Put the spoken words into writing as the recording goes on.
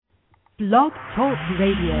Blog Talk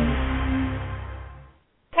Radio.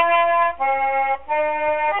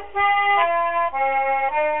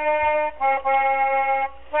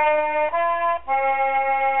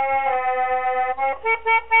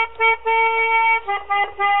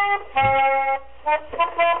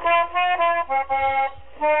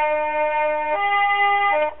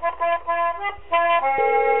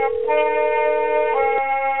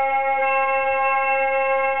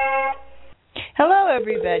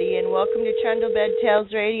 Everybody, and welcome to Trundlebed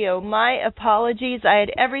Tales Radio. My apologies. I had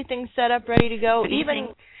everything set up ready to go.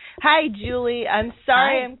 Hi, Julie. I'm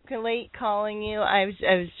sorry I'm late calling you. I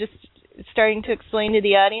was just starting to explain to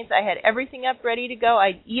the audience. I had everything up ready to go.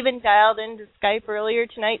 I even dialed into Skype earlier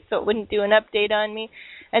tonight so it wouldn't do an update on me.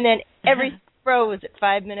 And then everything froze at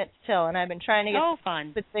 5 minutes till, and I've been trying to get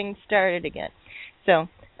the thing started again. So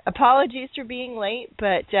apologies for being late,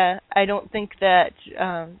 but I don't think that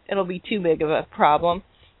it'll be too big of a problem.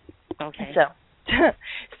 Okay.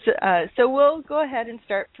 So we'll go ahead and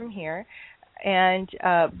start from here. And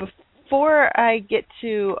before I get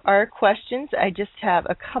to our questions, I just have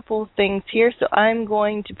a couple things here. So I'm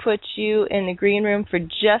going to put you in the green room for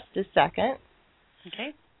just a second.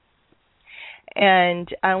 Okay. And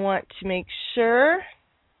I want to make sure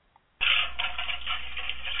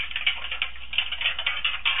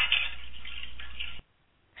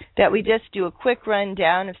that we just do a quick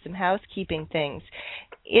rundown of some housekeeping things.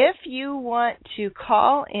 If you want to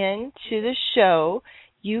call in to the show,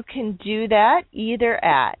 you can do that either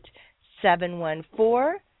at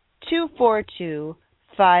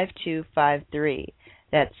 714-242-5253.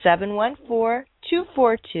 That's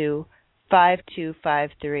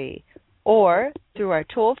 714-242-5253. Or through our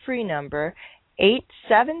toll-free number,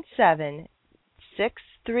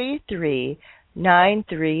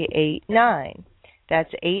 877-633-9389.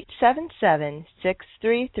 That's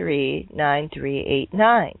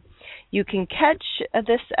 877-633-9389. You can catch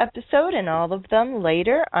this episode and all of them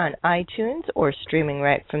later on iTunes or streaming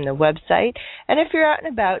right from the website. And if you're out and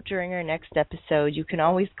about during our next episode, you can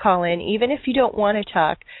always call in, even if you don't want to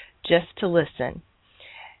talk, just to listen.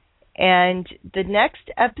 And the next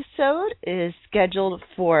episode is scheduled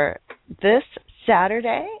for this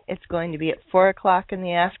Saturday. It's going to be at 4 o'clock in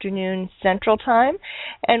the afternoon Central Time,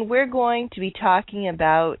 and we're going to be talking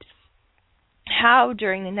about how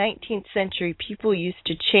during the 19th century people used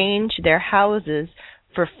to change their houses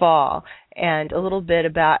for fall, and a little bit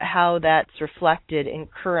about how that's reflected in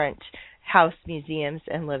current house museums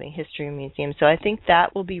and living history museums. So I think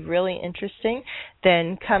that will be really interesting.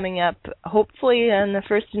 Then coming up, hopefully on the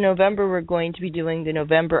 1st of November, we're going to be doing the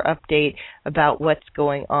November update about what's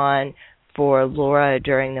going on for Laura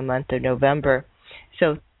during the month of November.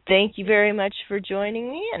 So thank you very much for joining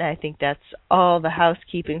me, and I think that's all the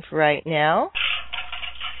housekeeping for right now.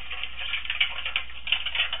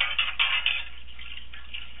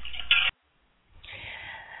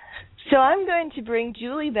 So I'm going to bring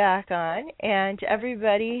Julie back on, and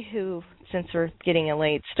everybody who, since we're getting a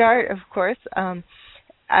late start, of course,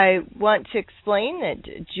 I want to explain that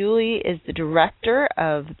Julie is the director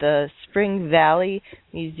of the Spring Valley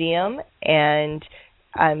Museum, and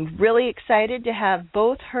I'm really excited to have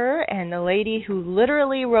both her and the lady who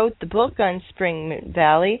literally wrote the book on Spring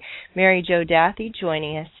Valley, Mary Jo Dathe,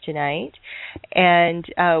 joining us tonight. And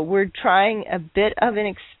we're trying a bit of an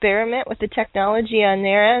experiment with the technology on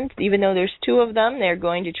their end. Even though there's two of them, they're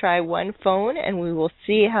going to try one phone, and we will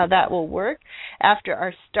see how that will work. After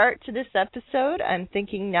our start to this episode, I'm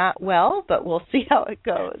thinking not well, but we'll see how it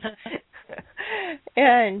goes.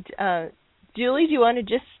 And Julie, do you want to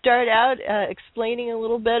just start out explaining a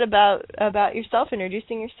little bit about yourself,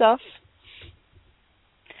 introducing yourself?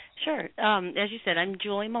 Sure. As you said, I'm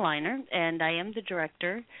Julie Mlinar, and I am the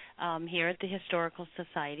director here at the Historical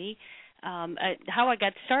Society. How I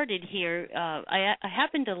got started here, I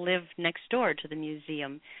happen to live next door to the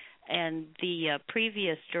museum, and the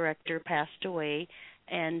previous director passed away,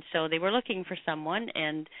 and so they were looking for someone,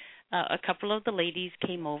 and a couple of the ladies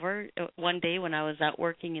came over one day when I was out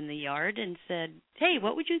working in the yard and said, "Hey,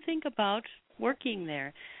 what would you think about working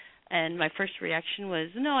there?" And my first reaction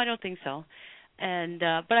was, "No, I don't think so." And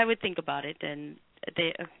but I would think about it. And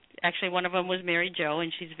they actually, one of them was Mary Jo,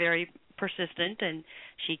 and she's very persistent. And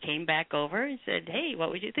she came back over and said, "Hey, what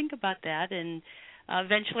would you think about that?" And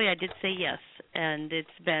eventually, I did say yes. And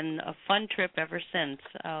it's been a fun trip ever since.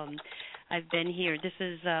 I've been here. This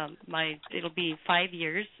is it'll be 5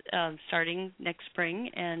 years starting next spring,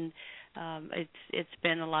 and it's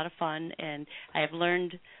been a lot of fun, and I have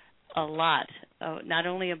learned a lot, not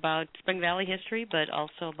only about Spring Valley history, but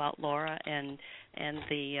also about Laura and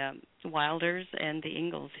the Wilders and the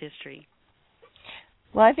Ingalls history.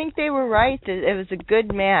 Well, I think they were right. It was a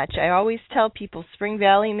good match. I always tell people Spring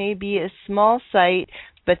Valley may be a small site,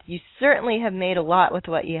 but you certainly have made a lot with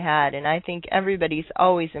what you had, and I think everybody's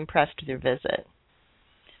always impressed with your visit.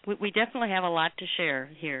 We definitely have a lot to share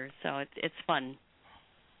here, so it's fun.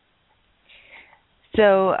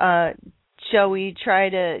 So, shall we try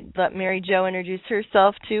to let Mary Jo introduce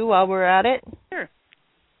herself, too, while we're at it? Sure.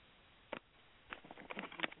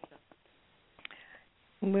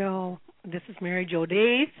 Well, this is Mary Jo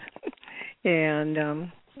Dathe,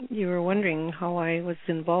 and you were wondering how I was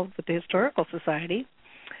involved with the Historical Society.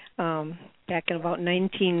 Back in about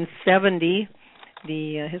 1970,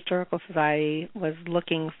 the Historical Society was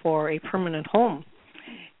looking for a permanent home,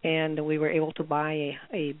 and we were able to buy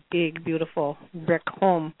a big, beautiful brick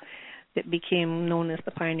home that became known as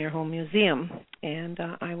the Pioneer Home Museum, and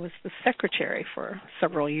I was the secretary for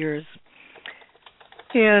several years.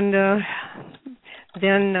 And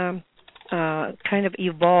then kind of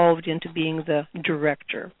evolved into being the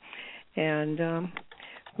director. And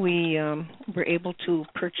we were able to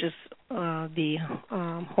purchase the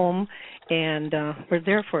home, and were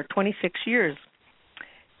there for 26 years.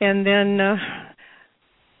 And then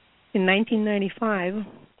in 1995,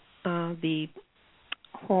 the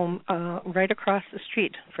home right across the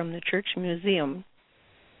street from the Church Museum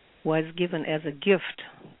was given as a gift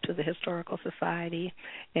to the Historical Society,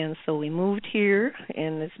 and so we moved here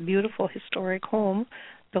in this beautiful historic home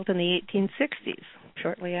built in the 1860s,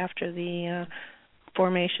 shortly after the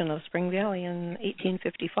formation of Spring Valley in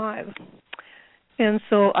 1855. And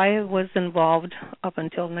so I was involved up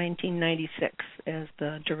until 1996 as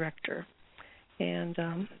the director. And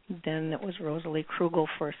then it was Rosalie Krugel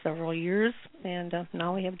for several years, and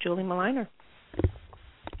now we have Julie Mlinar.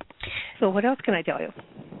 So what else can I tell you?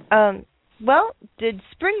 Well, did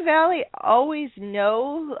Spring Valley always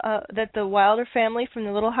know that the Wilder family from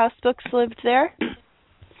the Little House books lived there?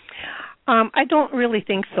 I don't really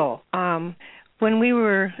think so. When we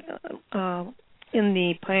were in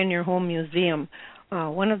the Pioneer Home Museum,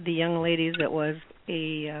 one of the young ladies that was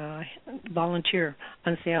a volunteer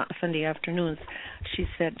on Sunday afternoons, she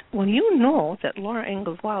said, well, you know that Laura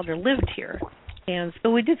Ingalls Wilder lived here. And so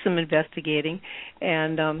we did some investigating,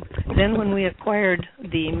 and then when we acquired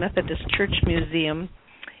the Methodist Church Museum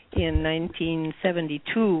in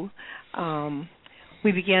 1972,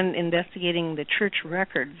 we began investigating the church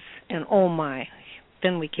records, and oh my,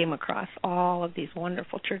 then we came across all of these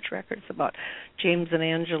wonderful church records about James and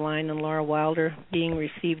Angeline and Laura Wilder being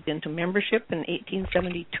received into membership in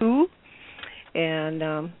 1872,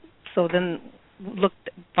 and so then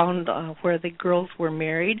found where the girls were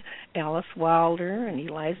married. Alice Wilder and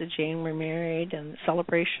Eliza Jane were married, and the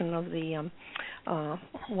celebration of the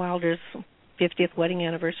Wilder's 50th wedding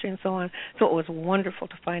anniversary and so on. So it was wonderful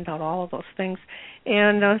to find out all of those things.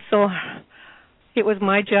 And so it was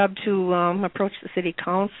my job to approach the city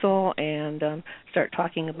council and start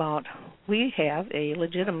talking about, we have a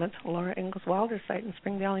legitimate Laura Ingalls Wilder site in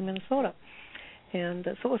Spring Valley, Minnesota. And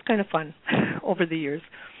so it was kind of fun over the years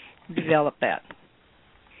to develop that.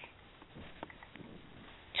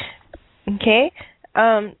 Okay.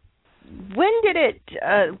 When did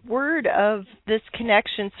word of this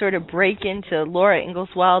connection sort of break into Laura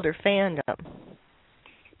Ingalls Wilder fandom?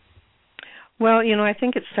 Well, you know, I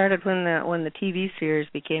think it started when the TV series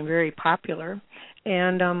became very popular,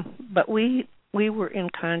 and but we were in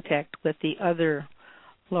contact with the other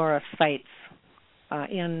Laura sites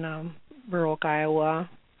in rural Iowa.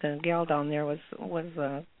 The gal down there was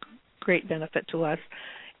a great benefit to us,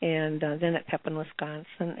 and then at Pepin, Wisconsin,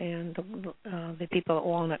 and the people at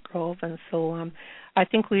Walnut Grove, and so I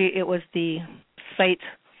think it was the site,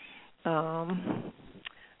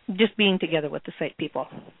 just being together with the site people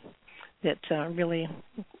that really,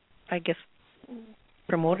 I guess,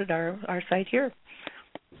 promoted our site here.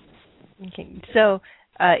 Okay, so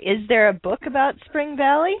is there a book about Spring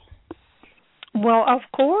Valley? Well, of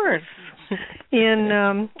course. In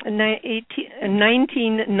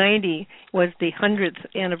 1990 was the 100th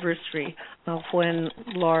anniversary of when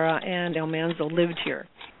Laura and Almanzo lived here.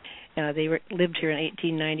 They lived here in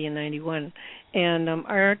 1890 and 91. And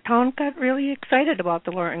our town got really excited about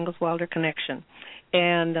the Laura Ingalls Wilder connection.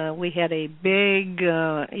 And we had a big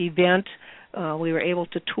event. We were able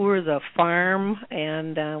to tour the farm,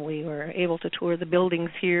 and we were able to tour the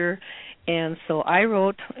buildings here. And so I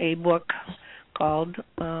wrote a book called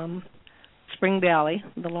Spring Valley,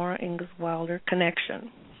 the Laura Ingalls Wilder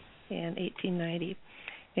Connection in 1890.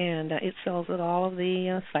 And it sells at all of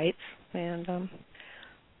the sites. And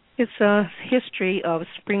it's a history of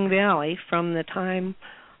Spring Valley from the time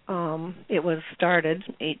it was started,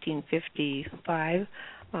 1855,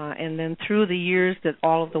 and then through the years that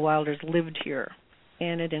all of the Wilders lived here.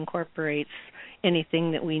 and it incorporates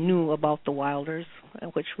anything that we knew about the Wilders,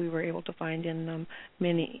 which we were able to find in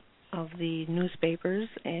many of the newspapers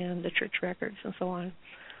and the church records and so on.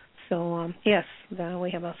 So, yes,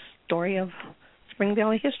 we have a story of Spring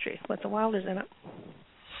Valley history with the Wilders in it.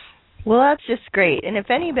 Well, that's just great. And if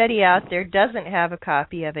anybody out there doesn't have a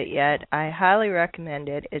copy of it yet, I highly recommend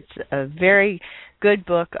it. It's a very good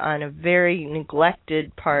book on a very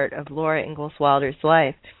neglected part of Laura Ingalls Wilder's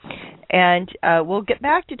life. And we'll get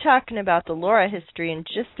back to talking about the Laura history in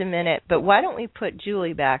just a minute, but why don't we put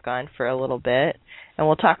Julie back on for a little bit, and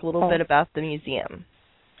we'll talk a little bit about the museum.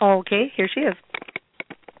 Okay, here she is.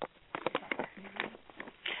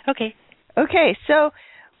 Okay, so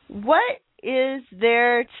what is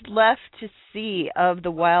there left to see of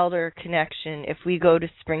the Wilder connection if we go to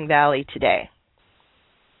Spring Valley today?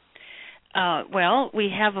 Well, we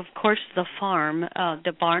have, of course, the farm.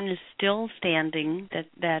 The barn is still standing.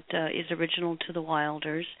 That is original to the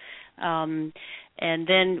Wilders. And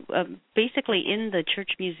then basically in the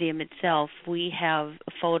church museum itself, we have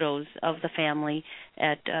photos of the family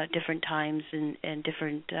at different times and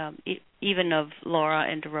different, even of Laura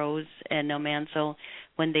and Rose and Mansell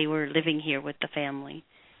when they were living here with the family.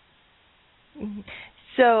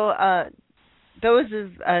 So those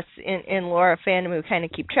of us in Laura fandom who kind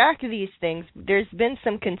of keep track of these things, there's been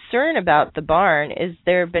some concern about the barn. Is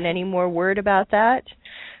there been any more word about that?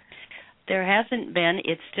 There hasn't been.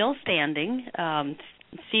 It's still standing.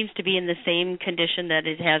 Seems to be in the same condition that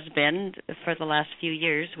it has been for the last few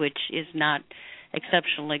years, which is not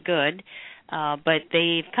exceptionally good. But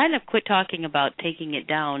they've kind of quit talking about taking it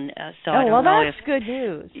down. So I don't know that's good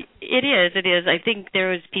news. It is. I think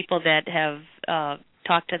there was people that have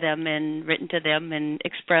talked to them and written to them and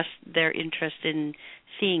expressed their interest in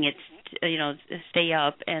seeing it, stay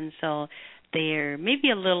up, and so they're maybe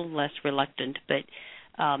a little less reluctant. But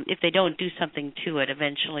if they don't do something to it,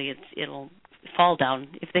 eventually it'll fall down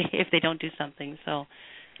if they don't do something. So.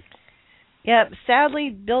 Yeah, sadly,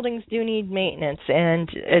 buildings do need maintenance, and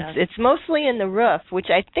it's mostly in the roof, which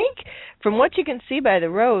I think, from what you can see by the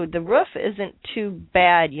road, the roof isn't too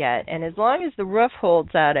bad yet. And as long as the roof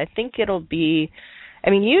holds out, I think it'll be. I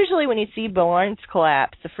mean, usually when you see barns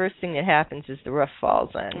collapse, the first thing that happens is the roof falls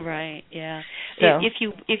in. Right. Yeah. So,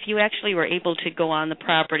 if you actually were able to go on the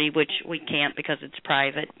property, which we can't because it's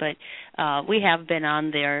private, but we have been on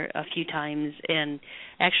there a few times, and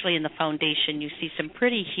actually in the foundation you see some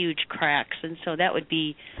pretty huge cracks, and so that would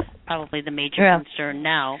be probably the major concern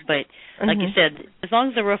now. But like you said, as long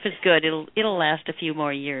as the roof is good, it'll last a few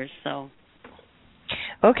more years. So.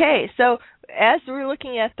 Okay, so as we're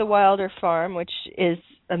looking at the Wilder farm, which is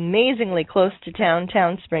amazingly close to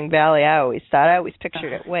downtown Spring Valley, I always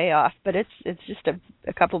pictured it way off, but it's just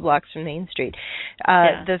a couple blocks from Main Street.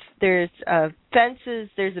 There's fences,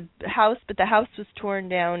 there's a house, but the house was torn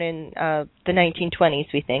down in the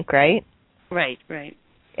 1920s, we think, right? Right.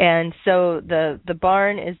 And so the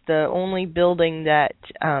barn is the only building that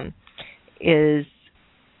is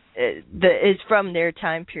from their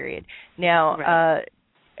time period. Now,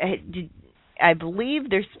 I believe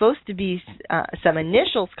there's supposed to be some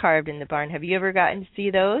initials carved in the barn. Have you ever gotten to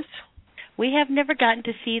see those? We have never gotten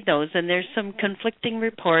to see those, and there's some conflicting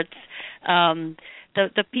reports.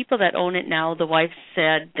 The people that own it now, the wife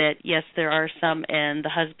said that, yes, there are some, and the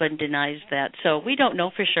husband denies that. So we don't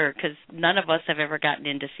know for sure because none of us have ever gotten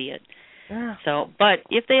in to see it. Oh. So, but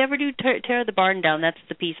if they ever do tear the barn down, that's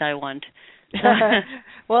the piece I want.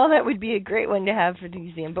 Well, that would be a great one to have for the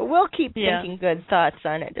museum, but we'll keep thinking good thoughts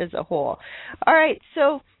on it as a whole. All right,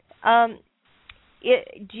 so so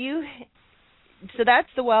that's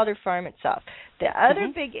the Wilder farm itself. The other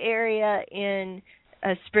big area in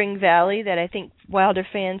Spring Valley that I think Wilder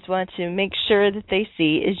fans want to make sure that they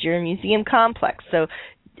see is your museum complex. So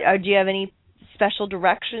do you have any special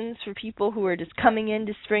directions for people who are just coming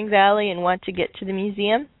into Spring Valley and want to get to the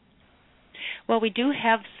museum? Well, we do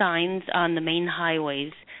have signs on the main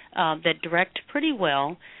highways that direct pretty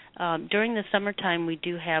well. During the summertime, we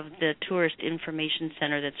do have the Tourist Information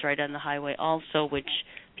Center that's right on the highway also, which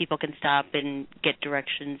people can stop and get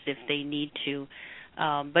directions if they need to.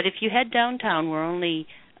 But if you head downtown, we're only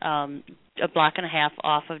a block and a half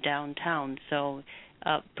off of downtown, so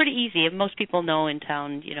pretty easy. Most people know in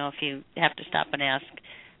town, if you have to stop and ask,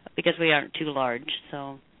 because we aren't too large.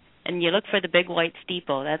 So, and you look for the big white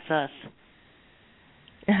steeple, that's us.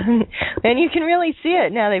 And you can really see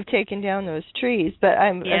it now they've taken down those trees, but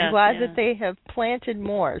I'm glad that they have planted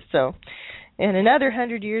more. So in another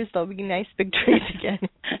 100 years, there'll be nice big trees again.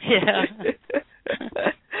 Yeah.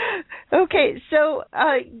 Okay, so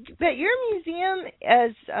but your museum,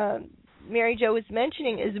 as Mary Jo was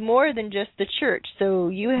mentioning is more than just the church. So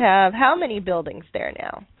you have how many buildings there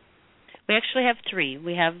now? We actually have 3.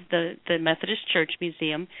 We have the Methodist Church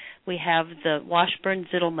Museum. We have the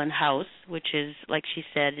Washburn-Zittelman House, which is, like she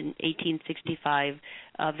said, an 1865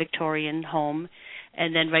 Victorian home.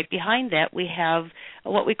 And then right behind that, we have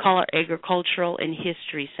what we call our Agricultural and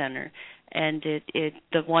History Center. And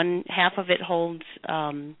the one half of it holds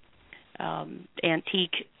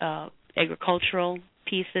antique agricultural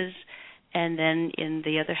pieces, and then in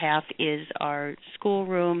the other half is our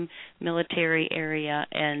schoolroom, military area,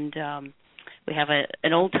 and we have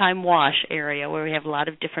an old-time wash area where we have a lot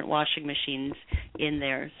of different washing machines in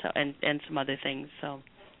there, so and some other things. So,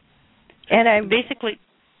 and I basically,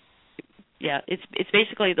 it's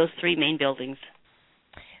basically those 3 main buildings.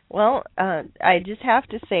 Well, I just have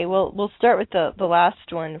to say, we'll start with the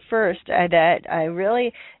last one first.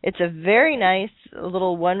 It's a very nice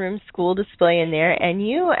little one-room school display in there, and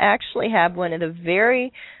you actually have one of the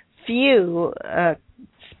very few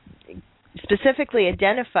specifically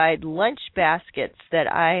identified lunch baskets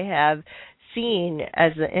that I have seen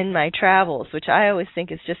in my travels, which I always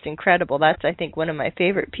think is just incredible. That's, I think, one of my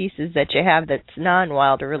favorite pieces that you have that's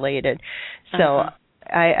non-Wilder related. So.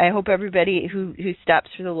 I hope everybody who stops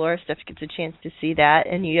for the Laura stuff gets a chance to see that.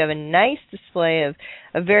 And you have a nice display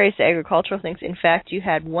of various agricultural things. In fact, you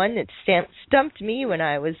had one that stumped me when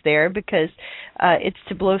I was there because it's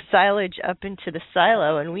to blow silage up into the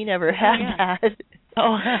silo, and we never had that.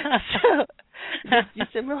 Oh. So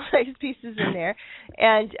just some real nice pieces in there.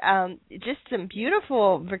 And just some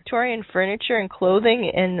beautiful Victorian furniture and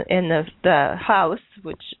clothing in the house,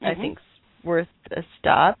 which I think's worth a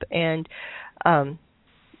stop. And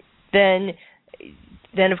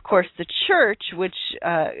Then, of course, the church, which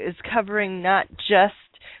is covering not just,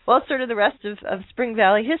 well, sort of the rest of Spring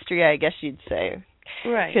Valley history, I guess you'd say.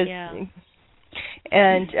 Right, yeah.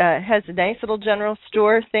 And has a nice little general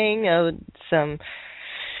store thing, some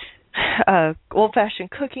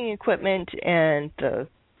old-fashioned cooking equipment and the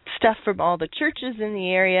stuff from all the churches in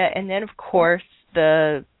the area. And then, of course,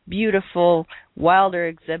 the beautiful Wilder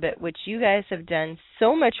exhibit, which you guys have done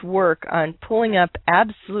so much work on pulling up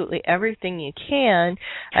absolutely everything you can.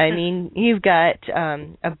 I mean, you've got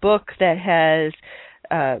a book that has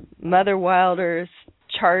Mother Wilder's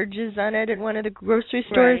charges on it at one of the grocery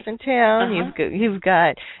stores in town. You've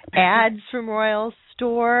got ads from Royal's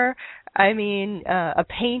store. I mean, a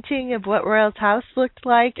painting of what Royal's house looked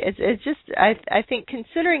like. It's just, I think,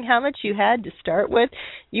 considering how much you had to start with,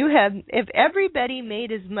 if everybody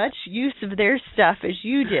made as much use of their stuff as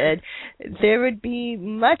you did, there would be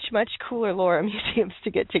much, much cooler Laura museums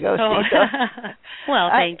to get to go see. So, well,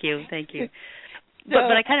 thank you. But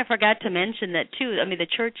I kind of forgot to mention that, too. I mean, the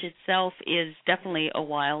church itself is definitely a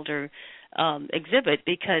Wilder exhibit,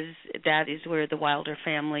 because that is where the Wilder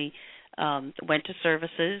family went to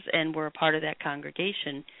services and were a part of that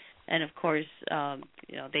congregation. And, of course,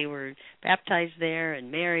 they were baptized there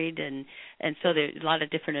and married, and so there's a lot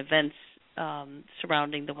of different events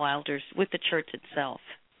surrounding the Wilders with the church itself.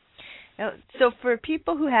 So for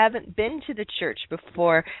people who haven't been to the church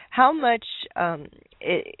before, how much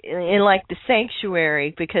in like the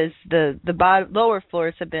sanctuary, because the lower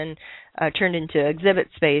floors have been turned into exhibit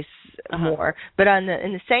space more, but in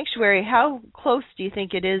the sanctuary, how close do you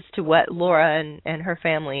think it is to what Laura and her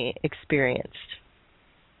family experienced?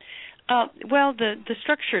 Well, the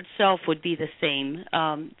structure itself would be the same.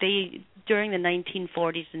 During the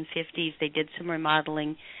 1940s and 50s, they did some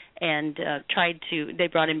remodeling and they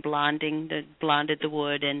brought in blonded the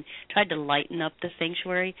wood and tried to lighten up the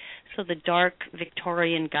sanctuary. So the dark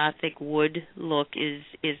Victorian Gothic wood look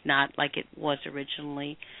is not like it was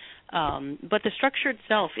originally. But the structure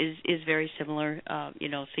itself is very similar.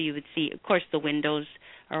 So you would see, of course, the windows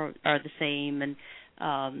are the same, and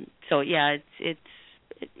so yeah, it's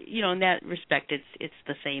in that respect, it's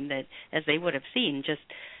the same that as they would have seen. Just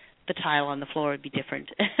the tile on the floor would be different,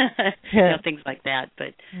 things like that.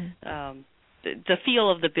 But the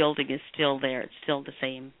feel of the building is still there. It's still the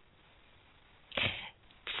same.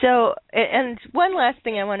 So, and one last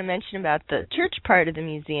thing I want to mention about the church part of the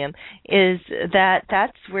museum is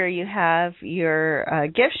that's where you have your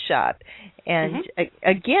gift shop. And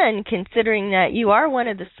again, considering that you are one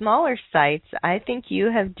of the smaller sites, I think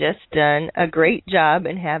you have just done a great job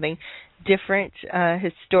in having different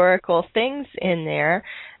historical things in there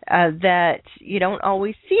that you don't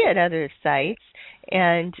always see at other sites.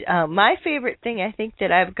 And my favorite thing I think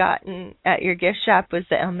that I've gotten at your gift shop was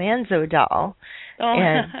the Almanzo doll. Oh.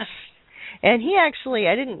 And he actually,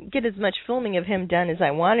 I didn't get as much filming of him done as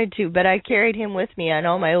I wanted to, but I carried him with me on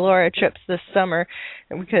all my Laura trips this summer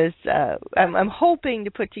because I'm hoping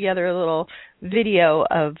to put together a little video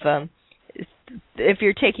of if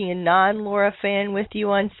you're taking a non-Laura fan with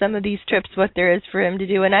you on some of these trips, what there is for him to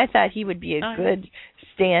do, and I thought he would be a good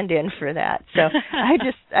stand-in for that. So I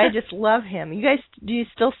just love him. You guys, do you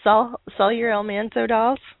still sell your El Manzo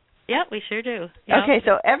dolls? Yeah, we sure do. Yep. Okay,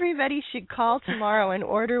 so everybody should call tomorrow and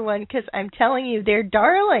order one because I'm telling you, they're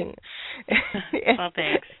darling. Well,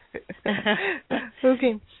 thanks.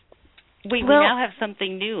 Okay. We now have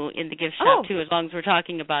something new in the gift shop, too, as long as we're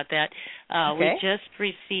talking about that. Okay. We just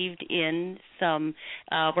received in some,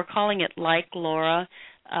 we're calling it Like Laura,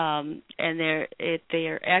 and they're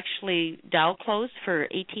actually doll clothes for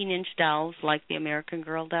 18-inch dolls like the American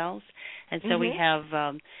Girl dolls. And so we have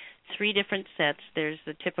 3 different sets. There's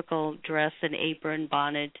the typical dress and apron,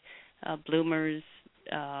 bonnet, bloomers,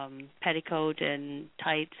 petticoat, and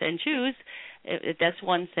tights and shoes. That's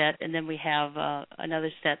one set, and then we have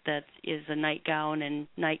another set that is a nightgown and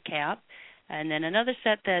nightcap, and then another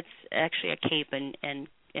set that's actually a cape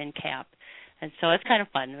and cap. And so it's kind of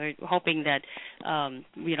fun. We're hoping that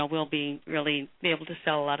we'll be able to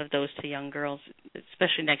sell a lot of those to young girls,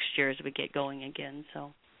 especially next year as we get going again.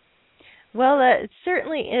 So. Well, that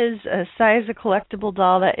certainly is a size of collectible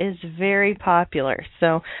doll that is very popular.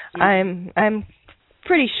 So I'm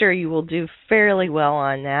pretty sure you will do fairly well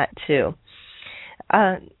on that too.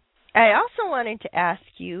 I also wanted to ask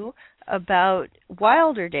you about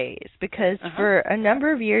Wilder Days because for a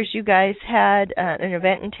number of years you guys had an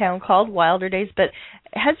event in town called Wilder Days, but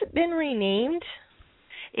has it been renamed?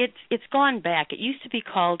 It's gone back. It used to be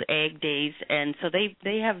called Ag Days, and so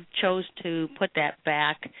they have chose to put that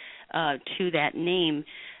back to that name,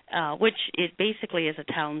 which it basically is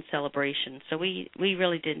a town celebration. So we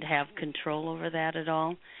really didn't have control over that at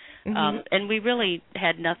all, and we really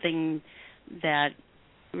had nothing that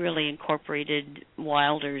really incorporated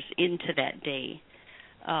Wilders into that day.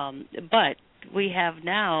 But we have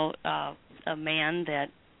now a man that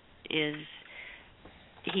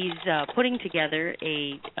he's putting together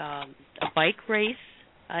a bike race,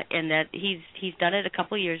 and that he's done it a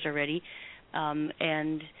couple of years already,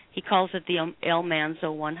 and he calls it the El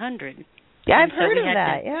Manzo 100. Yeah, I've heard of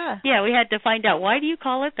that. Yeah, we had to find out why do you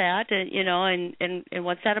call it that, and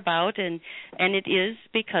what's that about, and it is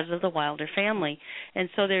because of the Wilder family, and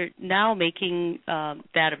so they're now making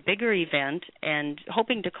that a bigger event and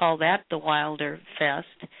hoping to call that the Wilder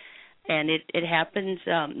Fest, and it happens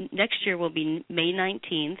next year will be May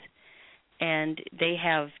 19th, and they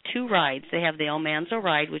have 2 rides. They have the El Manzo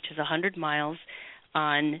ride, which is 100 miles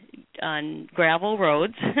on gravel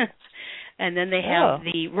roads. And then they have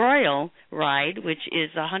the Royal Ride, which is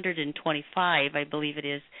 125, I believe it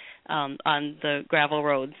is, on the gravel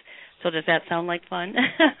roads. So does that sound like fun?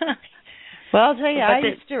 Well, I'll tell you, I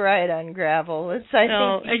used to ride on gravel. Think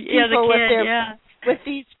people with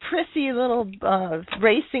these prissy little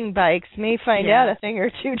racing bikes may find out a thing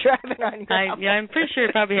or two driving on gravel. I'm pretty sure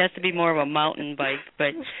it probably has to be more of a mountain bike.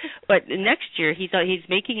 But next year he's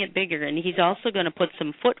making it bigger, and he's also going to put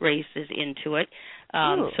some foot races into it.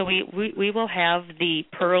 So we will have the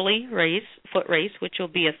Pearly foot race, which will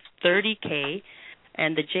be a 30K,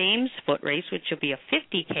 and the James foot race, which will be a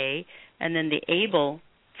 50K, and then the Abel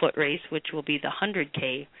foot race, which will be the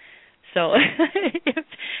 100K. So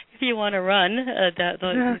if you want to run,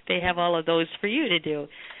 they have all of those for you to do.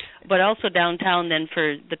 But also downtown, then,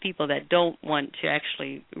 for the people that don't want to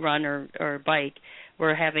actually run or bike,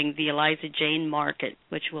 we're having the Eliza Jane Market,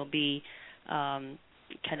 which will be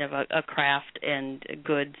kind of a craft and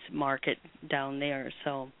goods market down there.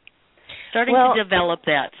 So starting to develop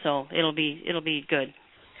that, so it'll be good.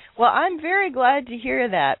 Well, I'm very glad to hear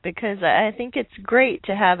that because I think it's great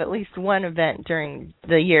to have at least one event during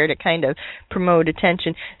the year to kind of promote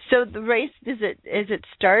attention. So the race, is it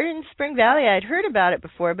start in Spring Valley? I'd heard about it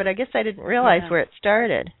before, but I guess I didn't realize where it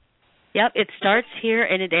started. Yep, it starts here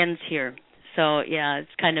and it ends here. So yeah,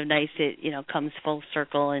 it's kind of nice. It comes full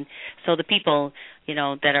circle, and so the people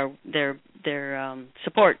that are their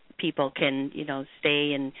support people can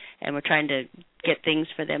stay, and we're trying to get things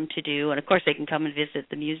for them to do, and of course they can come and visit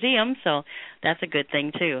the museum. So that's a good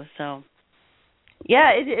thing too. So yeah,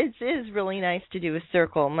 it is really nice to do a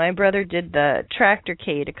circle. My brother did the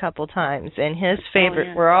Tractorcade a couple times, and his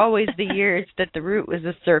favorite were always the years that the route was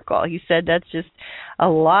a circle. He said that's just a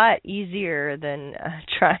lot easier than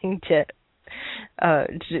trying to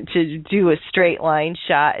do a straight line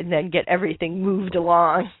shot and then get everything moved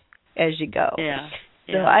along as you go. Yeah.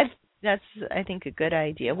 So that's I think a good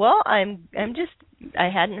idea. Well, I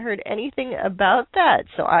hadn't heard anything about that,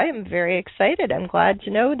 so I am very excited. I'm glad to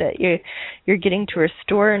know that you're getting to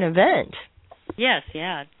restore an event. Yes,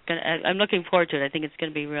 yeah. I'm looking forward to it. I think it's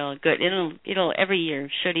going to be real good. It'll every year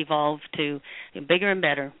should evolve to bigger and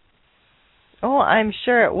better. Oh, I'm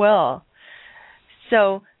sure it will.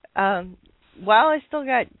 So while I still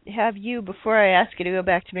have you, before I ask you to go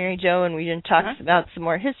back to Mary Jo and we can talk about some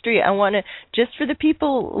more history, I want to, just for the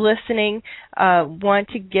people listening, want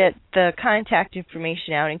to get the contact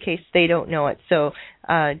information out in case they don't know it. So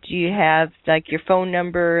do you have like your phone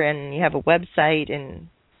number and you have a website and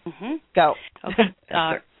go? Okay.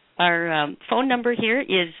 Our phone number here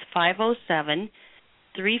is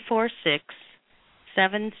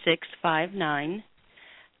 507-346-7659,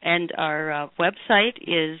 and our website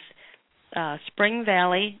is Spring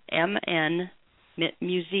Valley MN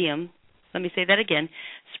Museum. Let me say that again,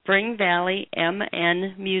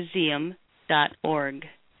 springvalleymnmuseum.org.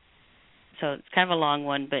 So it's kind of a long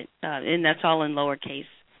one, but and that's all in lowercase.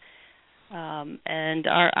 And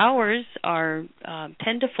our hours are 10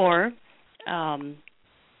 to 4.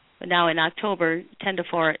 Now in October, 10 to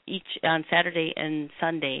 4 each on Saturday and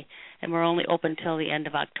Sunday, and we're only open till the end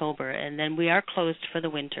of October, and then we are closed for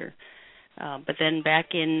the winter. But then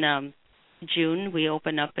back in June, we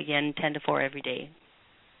open up again 10 to 4 every day.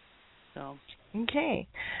 So. Okay.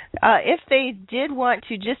 If they did want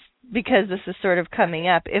to, just because this is sort of coming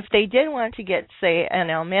up, if they did want to get, say, an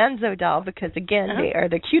Almanzo doll, because, again, they are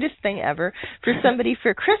the cutest thing ever, for somebody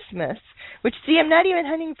for Christmas, which, see, I'm not even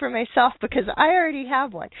hunting for myself because I already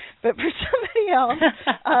have one, but for somebody else,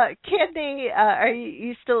 can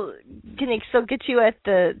they still get you at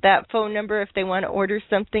that phone number if they want to order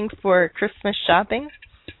something for Christmas shopping?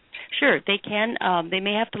 Sure, they can. They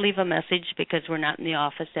may have to leave a message because we're not in the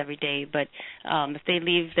office every day, but if they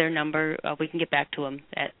leave their number, we can get back to them,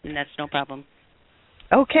 and that's no problem.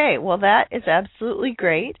 Okay, well, that is absolutely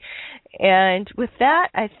great. And with that,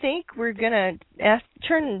 I think we're going to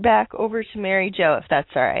turn back over to Mary Jo, if that's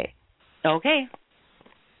all right. Okay.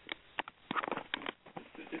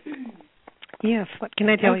 Yes, what can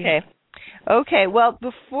I tell you? Okay, well,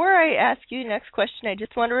 before I ask you the next question, I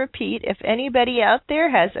just want to repeat, if anybody out there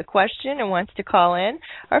has a question and wants to call in,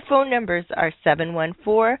 our phone numbers are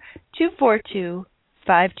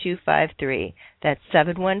 714-242-5253. That's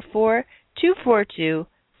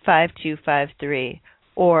 714-242-5253.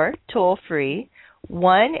 Or toll-free,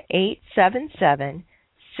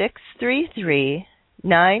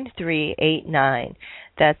 1-877-633-9389.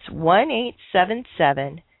 That's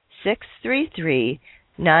 1-877-633-9389.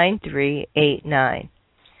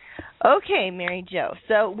 Okay, Mary Jo.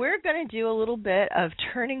 So we're going to do a little bit of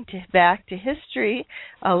turning back to history,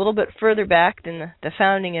 a little bit further back than the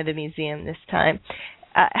founding of the museum this time.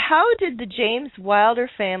 How did the James Wilder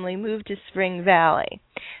family move to Spring Valley?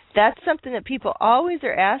 That's something that people always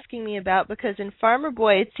are asking me about, because in Farmer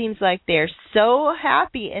Boy it seems like they're so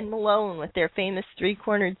happy in Malone with their famous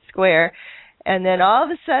three-cornered square, and then all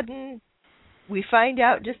of a sudden we find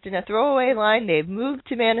out just in a throwaway line they've moved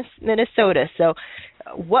to Minnesota. So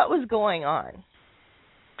what was going on?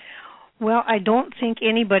 Well, I don't think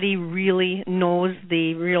anybody really knows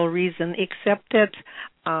the real reason, except that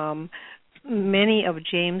many of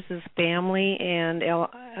James's family and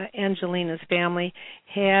Angelina's family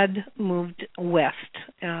had moved west.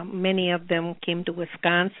 Many of them came to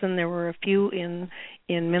Wisconsin. There were a few in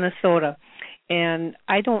Minnesota. And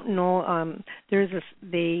I don't know, there's a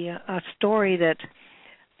story that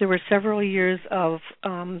there were several years of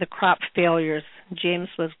the crop failures. James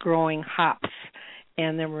was growing hops,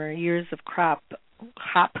 and there were years of hop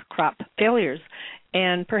crop failures.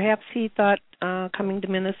 And perhaps he thought coming to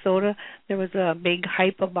Minnesota, there was a big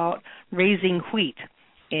hype about raising wheat.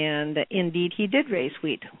 And indeed, he did raise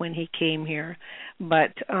wheat when he came here.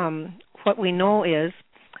 But what we know is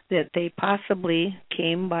that they possibly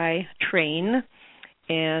came by train,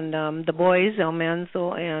 and the boys,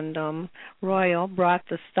 Almanzo and Royal, brought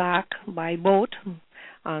the stock by boat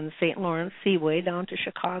on the St. Lawrence Seaway down to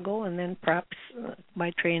Chicago, and then perhaps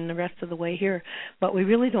by train the rest of the way here. But we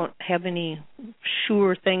really don't have any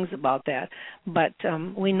sure things about that. But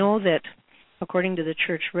we know that, according to the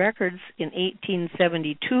church records, in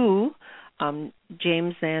 1872,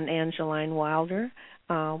 James and Angeline Wilder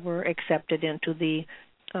were accepted into the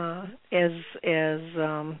as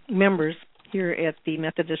members here at the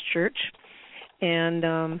Methodist Church,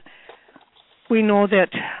 and we know that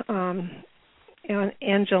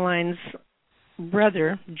Angeline's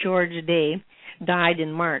brother, George Day, died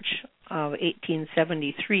in March of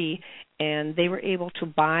 1873, and they were able to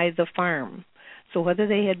buy the farm. So whether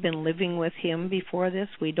they had been living with him before this,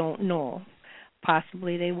 we don't know.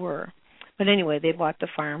 Possibly they were. But anyway, they bought the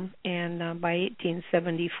farm, and by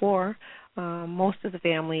 1874, most of the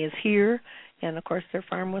family is here, and of course their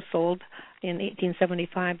farm was sold in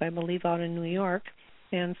 1875, I believe, out in New York,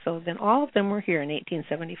 and so then all of them were here in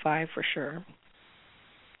 1875 for sure.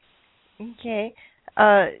 Okay,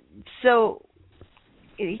 so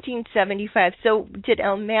 1875. So did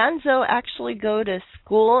Almanzo actually go to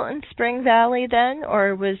school in Spring Valley then,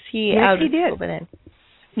 or was he Yes, out he of did. school by then?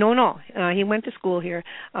 No. He went to school here.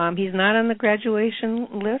 He's not on the graduation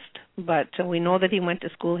list, but we know that he went to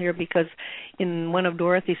school here because in one of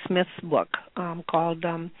Dorothy Smith's book called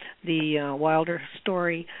The Wilder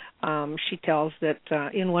Story, she tells that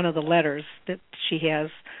in one of the letters that she has,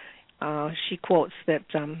 she quotes that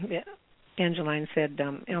Angeline said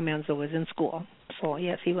Almanzo was in school. So,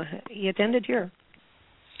 yes, he attended here.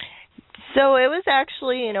 So it was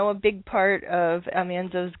actually, a big part of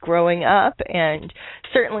Almanzo's growing up, and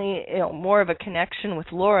certainly, more of a connection with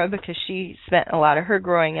Laura because she spent a lot of her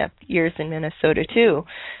growing up years in Minnesota too.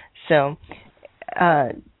 So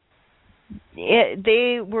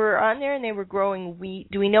they were on there and they were growing wheat.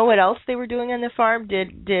 Do we know what else they were doing on the farm?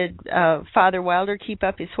 Did Father Wilder keep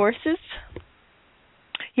up his horses?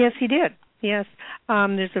 Yes, he did. Yes,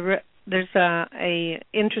 there's a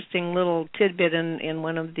interesting little tidbit in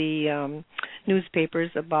one of the newspapers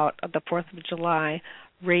about the 4th of July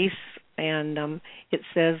race, and it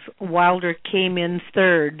says Wilder came in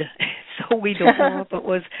third. So we don't know if it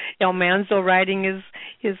was Almanzo riding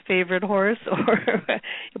his favorite horse,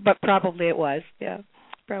 but probably it was. Yeah,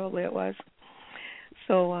 probably it was.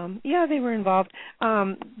 So, they were involved.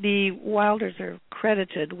 The Wilders are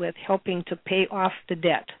credited with helping to pay off the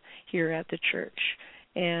debt here at the church.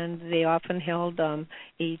 And they often held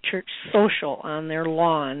a church social on their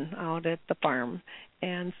lawn out at the farm.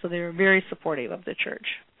 And so they were very supportive of the church.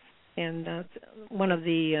 And one of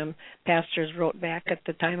the pastors wrote back at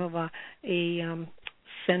the time of a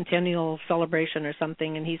centennial celebration or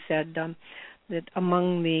something, and he said that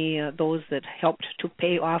among those that helped to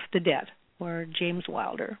pay off the debt were James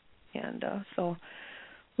Wilder. And so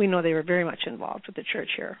we know they were very much involved with the church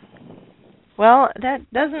here. Well,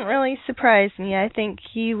 that doesn't really surprise me. I think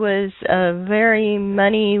he was a very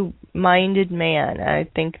money-minded man. I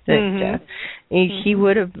think that he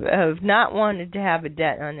would have not wanted to have a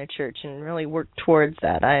debt on the church and really worked towards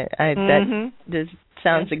that. I bet this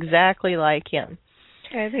sounds exactly like him.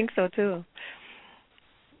 I think so, too.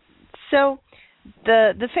 So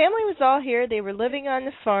the family was all here. They were living on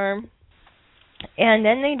the farm, and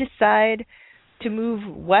then they decide to move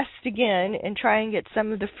west again and try and get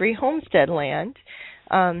some of the free homestead land.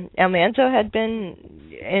 Almanzo had been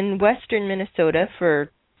in western Minnesota for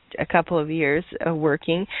a couple of years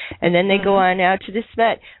working, and then they go on out to the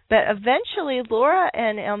Smet. But eventually Laura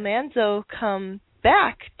and Almanzo come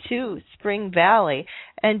back to Spring Valley,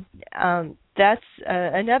 and that's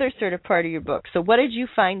another sort of part of your book. So what did you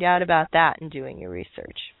find out about that in doing your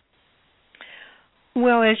research?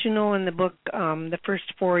 Well, as you know in the book, the first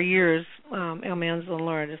 4 years, Almanzo and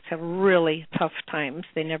Laura just have really tough times.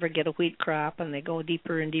 They never get a wheat crop, and they go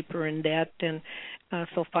deeper and deeper in debt. And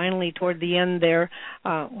so finally, toward the end there,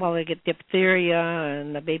 they get diphtheria,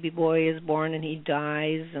 and the baby boy is born, and he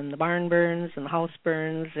dies, and the barn burns, and the house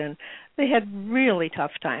burns, and they had really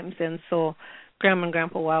tough times. And so Grandma and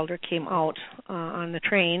Grandpa Wilder came out on the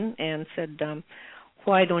train and said,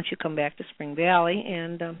 why don't you come back to Spring Valley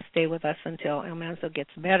and stay with us until Almanzo gets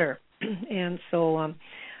better? And so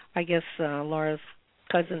I guess Laura's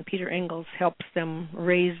cousin Peter Ingalls helps them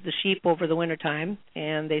raise the sheep over the wintertime,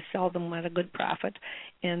 and they sell them at a good profit,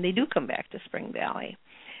 and they do come back to Spring Valley.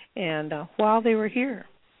 And while they were here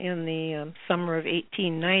in the summer of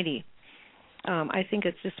 1890, I think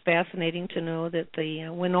it's just fascinating to know that the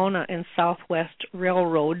Winona and Southwest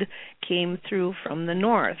Railroad came through from the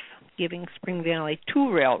north, giving Spring Valley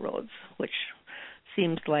 2 railroads, which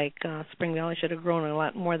seems like Spring Valley should have grown a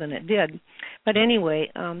lot more than it did. But anyway,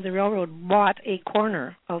 the railroad bought a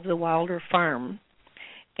corner of the Wilder farm.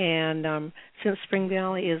 And since Spring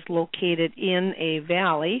Valley is located in a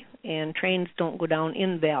valley, and trains don't go down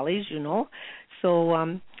in valleys,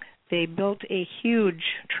 so they built a huge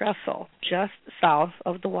trestle just south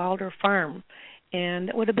of the Wilder farm. And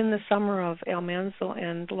it would have been the summer of Almanzo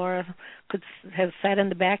and Laura could have sat in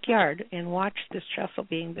the backyard and watched this trestle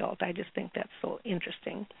being built. I just think that's so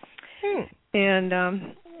interesting. And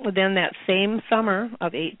then that same summer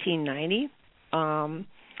of 1890,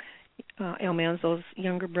 Almanzo's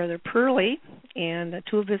younger brother Pearlie and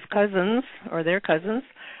 2 of his cousins, or their cousins,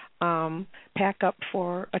 pack up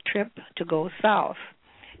for a trip to go south.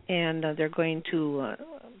 And they're going to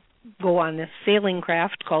go on this sailing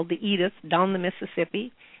craft called the Edith down the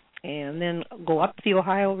Mississippi, and then go up the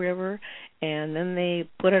Ohio River, and then they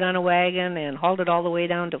put it on a wagon and hauled it all the way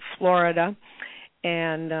down to Florida.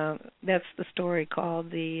 And that's the story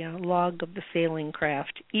called the Log of the Sailing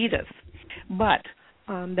Craft Edith. But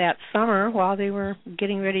that summer, while they were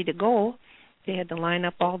getting ready to go, They had to line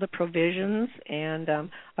up all the provisions, and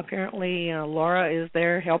apparently Laura is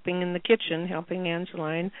there helping in the kitchen, helping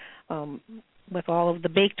Angeline with all of the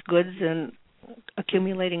baked goods and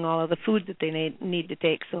accumulating all of the food that they need to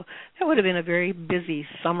take. So that would have been a very busy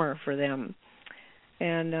summer for them.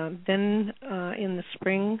 And then in the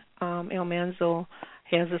spring, El Manzo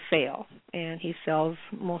has a sale, and he sells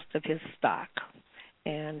most of his stock.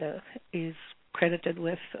 And he's credited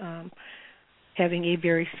with having a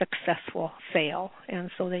very successful sale. And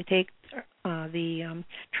so they take the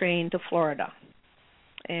train to Florida.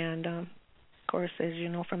 And, of course, as you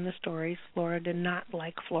know from the stories, Laura did not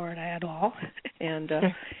like Florida at all, and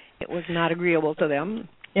it was not agreeable to them.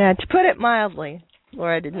 Yeah, to put it mildly,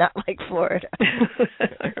 Laura did not like Florida.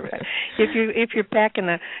 Right. If you're packing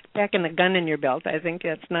a gun in your belt, I think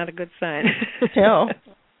that's not a good sign. No.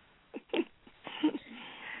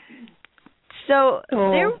 So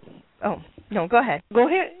there. Oh no, go ahead. Go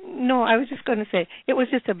ahead. No, I was just going to say it was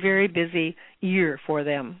just a very busy year for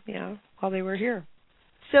them. Yeah, while they were here.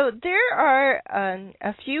 So there are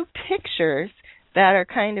a few pictures that are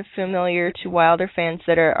kind of familiar to Wilder fans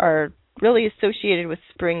that are really associated with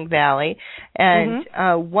Spring Valley, and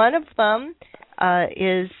one of them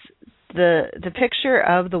is the picture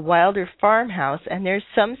of the Wilder farmhouse, and there's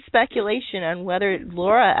some speculation on whether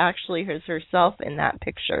Laura actually is herself in that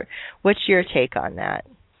picture. What's your take on that?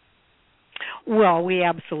 Well, we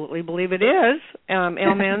absolutely believe it is. El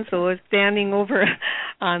Manzo is standing over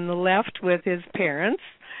on the left with his parents,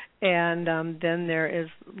 and then there is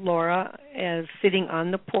Laura as sitting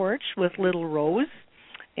on the porch with little Rose,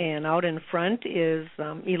 and out in front is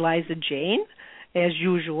Eliza Jane, as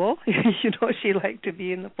usual. She liked to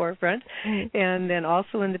be in the forefront. And then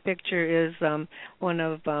also in the picture is one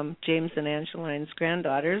of James and Angeline's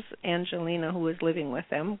granddaughters, Angelina, who is living with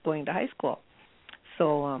them, going to high school.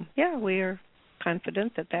 So, we are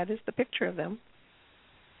confident that is the picture of them.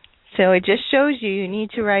 So it just shows you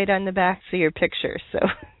need to write on the backs of your pictures, so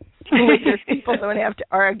people don't have to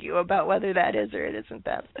argue about whether that is or it isn't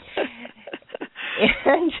them.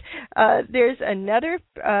 And there's another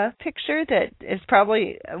picture that is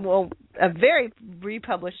probably, a very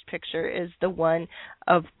republished picture is the one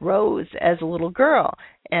of Rose as a little girl.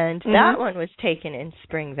 And that one was taken in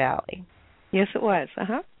Spring Valley. Yes, it was.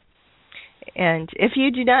 And if you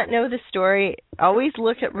do not know the story, always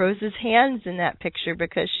look at Rose's hands in that picture,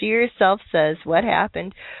 because she herself says what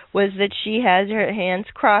happened was that she had her hands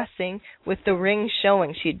crossing with the ring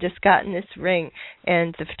showing. She had just gotten this ring,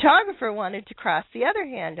 and the photographer wanted to cross the other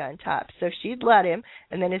hand on top, so she'd let him,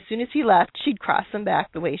 and then as soon as he left, she'd cross them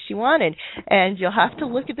back the way she wanted. And you'll have to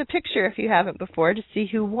look at the picture if you haven't before to see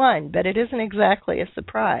who won, but it isn't exactly a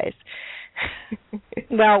surprise.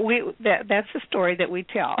 Well, that's the story that we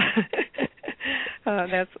tell.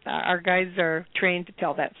 That's our guides are trained to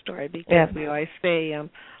tell that story, because we always say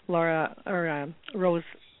Rose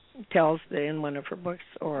tells in one of her books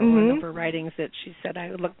or one of her writings that she said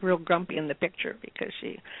I look real grumpy in the picture because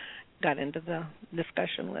she got into the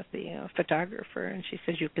discussion with the photographer, and she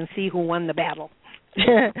says you can see who won the battle.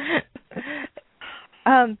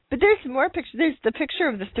 But there's more pictures. There's the picture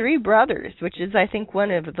of the three brothers, which is, I think,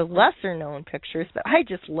 one of the lesser-known pictures, but I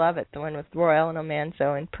just love it, the one with Royal and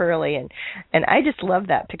Almanzo and Pearlie, and I just love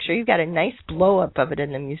that picture. You've got a nice blow-up of it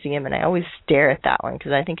in the museum, and I always stare at that one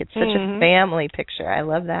because I think it's such a family picture. I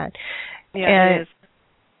love that. Yeah, it is.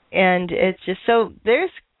 And it's just, so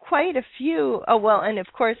there's quite a few. Oh, well, and of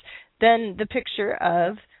course, then the picture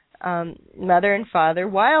of Mother and Father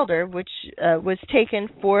Wilder, which was taken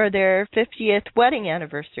for their 50th wedding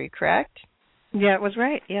anniversary, correct? Yeah, it was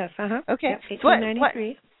right. Yes. Okay. Yep,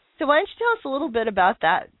 1893. So why don't you tell us a little bit about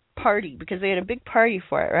that party, because they had a big party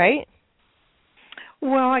for it, right?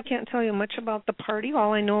 Well, I can't tell you much about the party.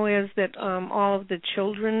 All I know is that all of the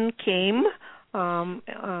children came.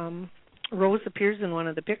 Rose appears in one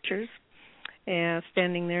of the pictures,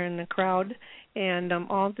 standing there in the crowd. And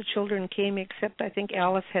all the children came except I think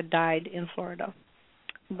Alice had died in Florida.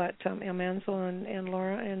 But Almanzo and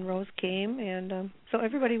Laura and Rose came, and so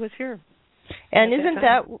everybody was here. And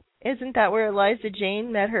isn't that where Eliza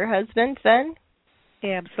Jane met her husband then?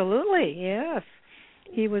 Absolutely, yes.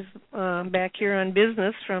 He was back here on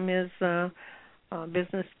business from his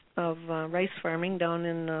business of rice farming down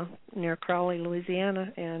in near Crowley,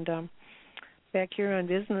 Louisiana, and back here on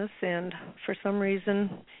business, and for some reason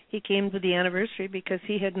he came to the anniversary because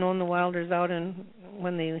he had known the Wilders out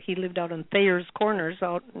he lived out in Thayer's Corners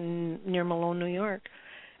out near Malone, New York.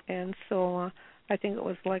 And so I think it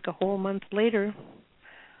was like a whole month later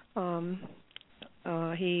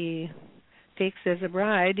he takes as a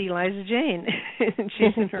bride Eliza Jane. And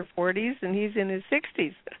she's in her 40s and he's in his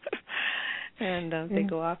 60s. and they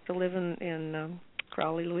go off to live in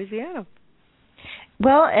Crowley, Louisiana.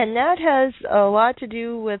 Well, and that has a lot to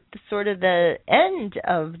do with sort of the end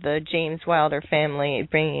of the James Wilder family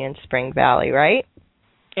bringing in Spring Valley, right?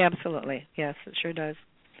 Absolutely. Yes, it sure does.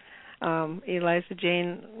 Eliza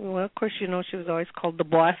Jane, well, of course, she was always called the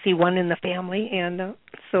bossy one in the family, and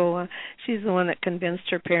so she's the one that convinced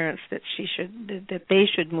her parents that they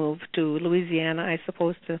should move to Louisiana, I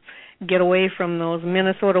suppose, to get away from those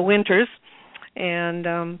Minnesota winters.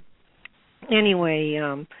 And anyway,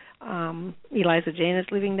 Eliza Jane is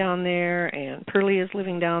living down there, and Pearlie is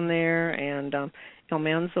living down there, and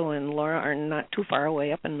Almanzo and Laura are not too far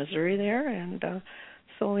away up in Missouri there, and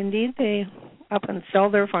so indeed they up and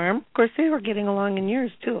sell their farm. Of course, they were getting along in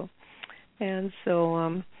years too, and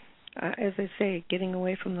so as I say, getting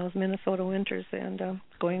away from those Minnesota winters and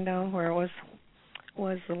going down where it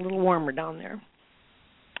was a little warmer down there.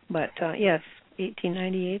 But yes,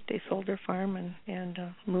 1898 they sold their farm and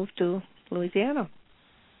moved to Louisiana.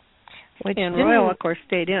 And Royal, of course,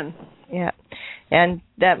 stayed in. Yeah, and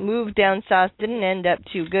that move down south didn't end up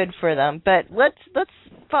too good for them. But let's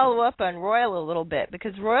follow up on Royal a little bit,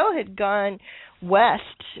 because Royal had gone west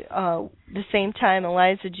the same time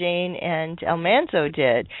Eliza Jane and Almanzo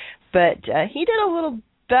did, but he did a little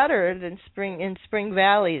better in Spring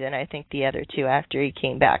Valley than I think the other two after he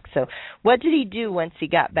came back. So what did he do once he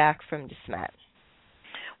got back from De Smet?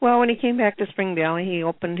 Well, when he came back to Spring Valley, he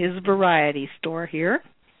opened his variety store here.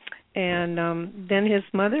 And then his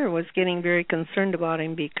mother was getting very concerned about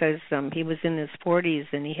him because he was in his 40s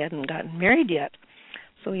and he hadn't gotten married yet.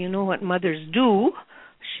 So you know what mothers do.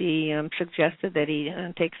 She suggested that he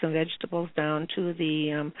take some vegetables down to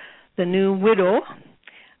the new widow,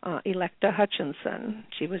 Electa Hutchinson.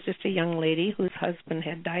 She was just a young lady whose husband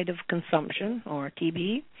had died of consumption or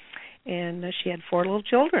TB, and she had 4 little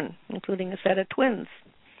children, including a set of twins.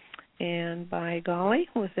 And by golly,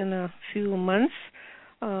 within a few months,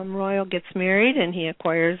 Royal gets married, and he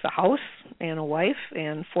acquires a house and a wife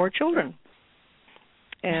and 4 children.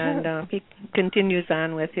 And he continues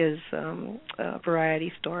on with his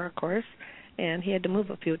variety store, of course, and he had to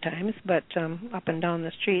move a few times, but up and down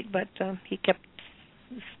the street, but he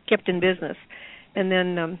kept in business. And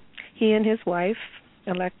then he and his wife,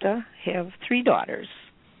 Electa, have 3 daughters,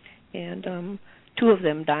 and 2 of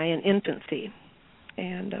them die in infancy.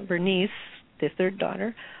 And Bernice, the 3rd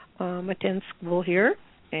daughter, attends school here,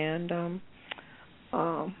 and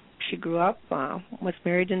she grew up, was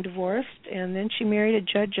married and divorced, and then she married a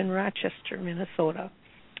judge in Rochester, Minnesota.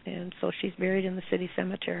 And so she's buried in the city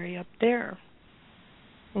cemetery up there.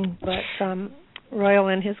 But Royal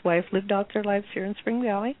and his wife lived out their lives here in Spring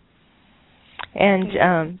Valley.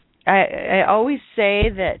 And I always say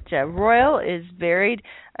that Royal is buried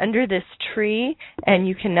under this tree, and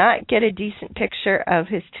you cannot get a decent picture of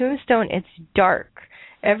his tombstone. It's dark.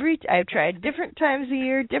 I've tried different times a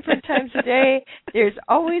year, different times a day. There's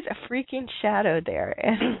always a freaking shadow there.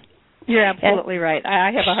 You're absolutely right.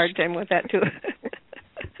 I have a hard time with that too.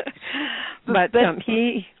 but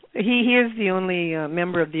he is the only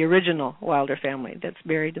member of the original Wilder family that's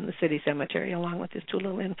buried in the city cemetery, along with his 2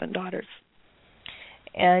 little infant daughters.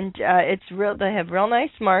 And they have real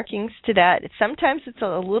nice markings to that. Sometimes it's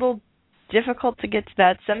a little difficult to get to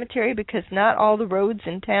that cemetery because not all the roads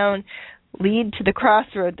in town lead to the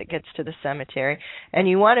crossroad that gets to the cemetery. And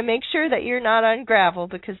you want to make sure that you're not on gravel,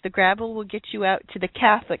 because the gravel will get you out to the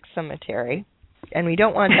Catholic cemetery. And we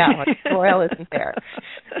don't want that one. Royal isn't there.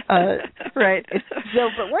 Right. So,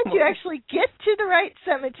 but once you actually get to the right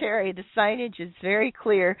cemetery, the signage is very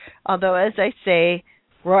clear. Although, as I say,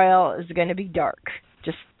 Royal is going to be dark.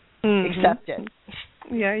 Just accept it.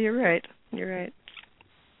 Yeah, you're right. You're right.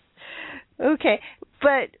 Okay,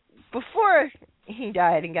 but before he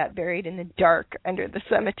died and got buried in the dark under the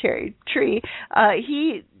cemetery tree, are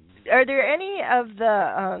there any of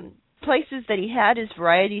the places that he had his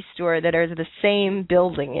variety store that are the same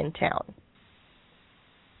building in town?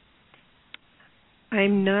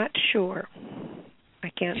 I'm not sure. I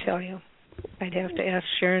can't tell you. I'd have to ask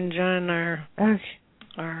Sharon John,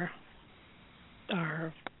 our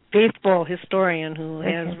faithful historian who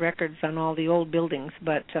has records on all the old buildings,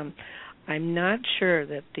 but I'm not sure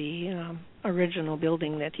that the original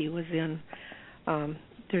building that he was in,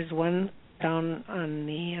 there's one down on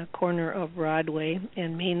the corner of Broadway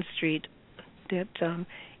and Main Street that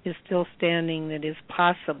is still standing, that is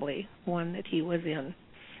possibly one that he was in,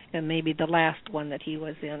 and maybe the last one that he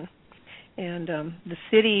was in. And the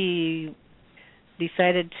city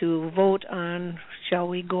decided to vote on, shall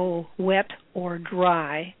we go wet or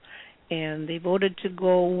dry, and they voted to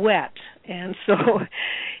go wet, and so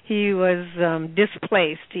he was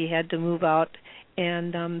displaced. He had to move out,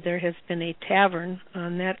 and there has been a tavern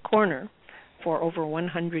on that corner for over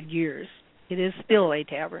 100 years. It is still a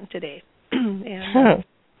tavern today. And,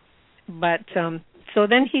 so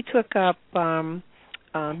then he took up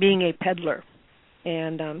being a peddler,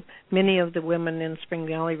 and many of the women in Spring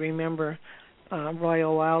Valley remember Roy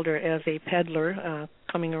Wilder as a peddler,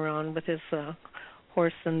 coming around with his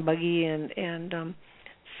horse and buggy and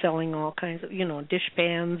selling all kinds of,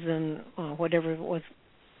 dishpans and whatever it was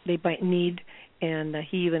they might need. And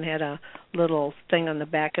he even had a little thing on the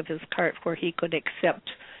back of his cart where he could accept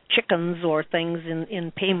chickens or things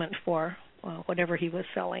in payment for whatever he was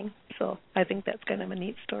selling. So I think that's kind of a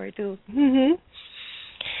neat story, too. Mm-hmm.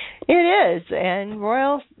 It is, and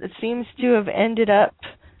Royal seems to have ended up,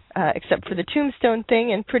 except for the tombstone thing,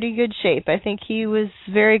 in pretty good shape. I think he was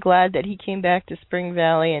very glad that he came back to Spring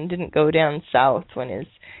Valley and didn't go down south when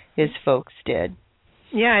his folks did.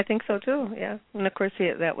 Yeah, I think so too. Yeah, and of course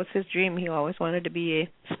that was his dream. He always wanted to be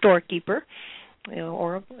a storekeeper,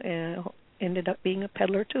 or ended up being a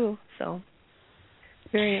peddler too. So,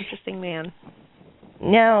 very interesting man.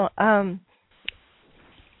 Now,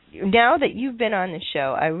 now that you've been on the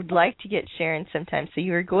show, I would like to get Sharon sometime. So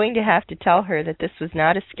you are going to have to tell her that this was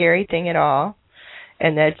not a scary thing at all,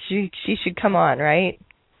 and that she should come on, right?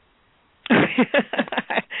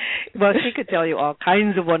 Well, she could tell you all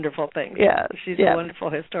kinds of wonderful things. Yeah, she's a wonderful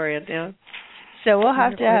historian. Yeah. So we'll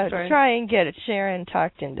have to try and get Sharon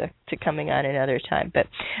talked into coming on another time. But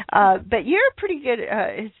you're a pretty good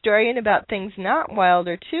historian about things not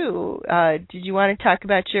Wilder too. Did you want to talk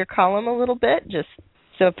about your column a little bit, just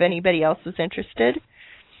so if anybody else was interested?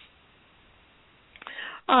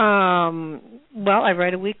 Well, I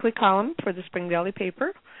write a weekly column for the Spring Valley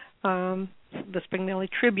paper, the Spring Valley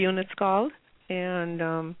Tribune it's called,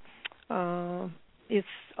 and it's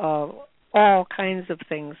all kinds of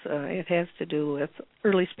things. It has to do with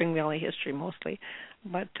early Spring Valley history mostly,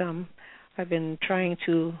 but I've been trying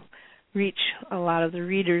to reach a lot of the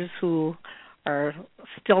readers who are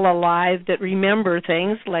still alive that remember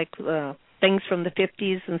things like things from the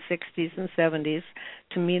 50s and 60s and 70s.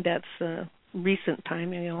 To me, that's recent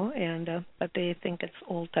time, and but they think it's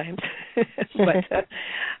old times. But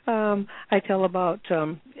I tell about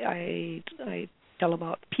I tell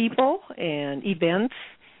about people and events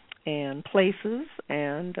and places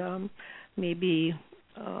and maybe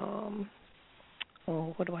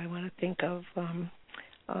what do I want to think of?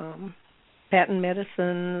 Patent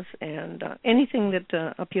medicines and anything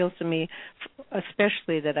that appeals to me,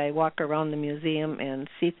 especially that I walk around the museum and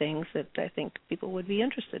see things that I think people would be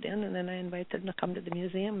interested in, and then I invite them to come to the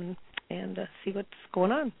museum and see what's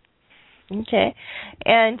going on. Okay.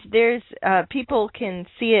 And there's people can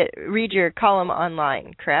read your column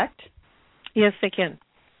online, correct? Yes, they can.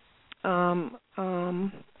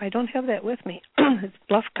 I don't have that with me. It's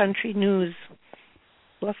Bluff Country News.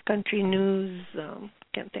 Bluff Country News,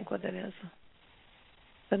 can't think what that is.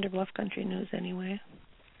 It's under Bluff Country News anyway.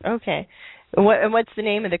 Okay. What's the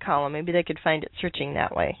name of the column? Maybe they could find it searching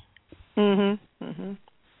that way.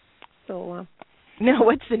 So, no,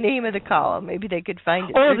 what's the name of the column? Maybe they could find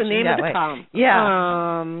it searching that way. Oh, the name of the column.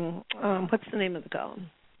 Yeah. What's the name of the column?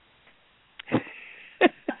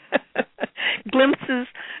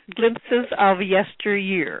 Glimpses of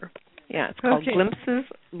Yesteryear. Yeah, it's called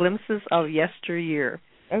Glimpses of Yesteryear.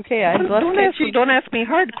 Okay, I'd love to. Don't ask me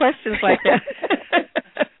hard questions like that.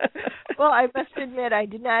 Well, I must admit I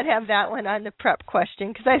did not have that one on the prep question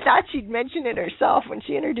because I thought she'd mention it herself when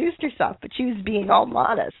she introduced herself, but she was being all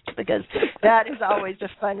modest because that is always a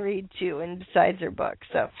fun read too, and besides her book.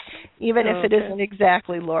 So even if it isn't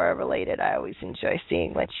exactly Laura related, I always enjoy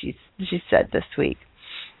seeing what she said this week.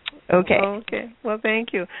 Okay. Okay. Well,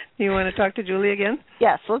 thank you. Do you want to talk to Julie again?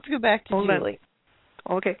 Yes, let's go back to Julie.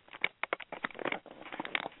 Okay.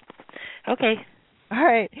 Okay. All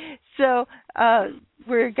right. So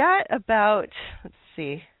we got about, let's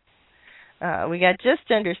see, we got just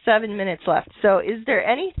under 7 minutes left. So is there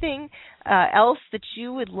anything else that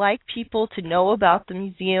you would like people to know about the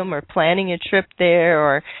museum or planning a trip there,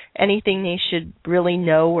 or anything they should really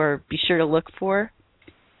know or be sure to look for?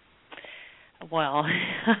 Well,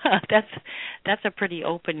 that's a pretty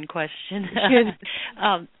open question.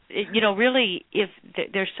 Really, if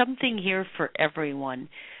there's something here for everyone.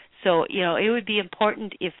 So, it would be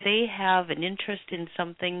important if they have an interest in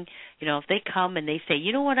something, if they come and they say,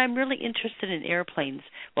 you know what, I'm really interested in airplanes.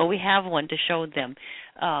 Well, we have one to show them.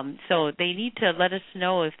 So they need to let us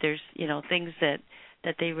know if there's, things that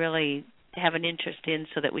they really have an interest in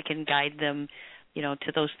so that we can guide them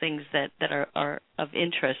to those things that are of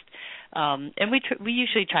interest. And we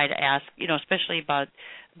usually try to ask, especially about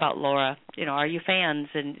Laura, are you fans?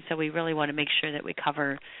 And so we really want to make sure that we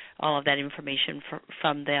cover all of that information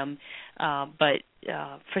from them. But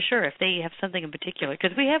for sure, if they have something in particular,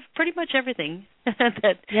 because we have pretty much everything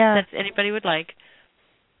that anybody would like.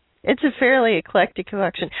 It's a fairly eclectic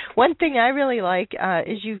collection. One thing I really like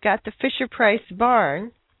is you've got the Fisher-Price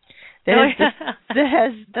barn.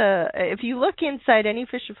 If you look inside any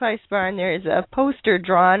Fisher-Price barn, there is a poster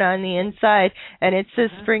drawn on the inside, and it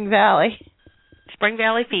says Spring Valley. Spring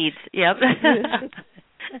Valley Feeds, yep.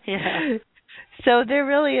 Yeah. So there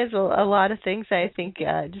really is a lot of things, I think,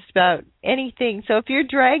 just about anything. So if you're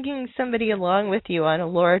dragging somebody along with you on a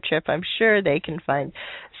Laura trip, I'm sure they can find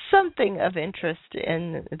something of interest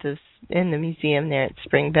in the museum there at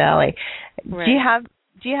Spring Valley. Right. Do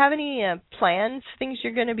you have any plans, things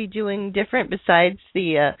you're going to be doing different besides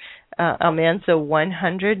the Almanza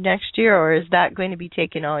 100 next year, or is that going to be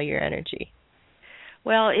taking all your energy?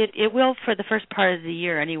 Well, it will for the first part of the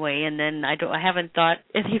year anyway, and then I haven't thought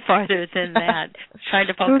any farther than that. Trying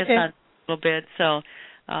to focus on it a little bit. So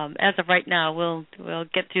as of right now, we'll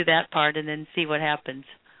get through that part and then see what happens.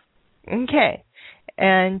 Okay.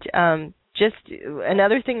 And just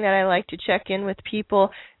another thing that I like to check in with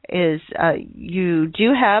people is you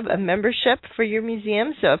do have a membership for your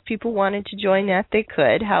museum, so if people wanted to join that, they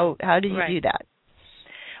could. How do you do that?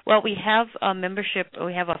 Well, we have a membership.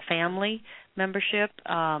 We have a family membership,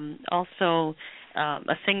 also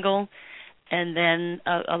a single, and then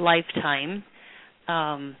a lifetime.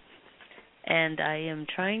 And I am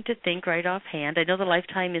trying to think right offhand. I know the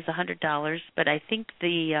lifetime is $100, but I think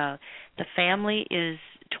the family is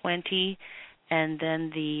 $20, and then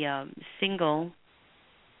the single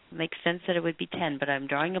makes sense that it would be $10. But I'm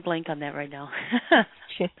drawing a blank on that right now.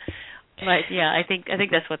 But yeah, I think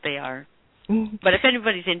that's what they are. But if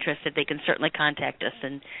anybody's interested, they can certainly contact us,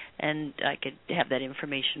 and I could have that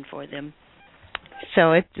information for them.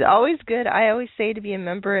 So it's always good, I always say, to be a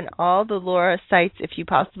member in all the Laura sites if you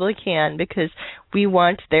possibly can, because we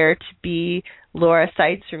want there to be Laura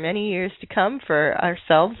sites for many years to come for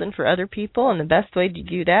ourselves and for other people, and the best way to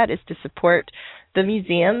do that is to support the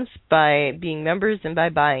museums by being members and by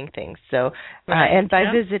buying things, so and by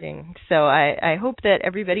visiting. So I hope that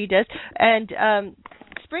everybody does. And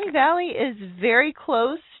Spring Valley is very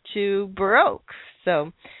close to Burr Oak,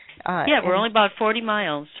 so we're only about 40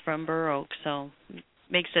 miles from Burr Oak, so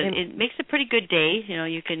it makes a pretty good day.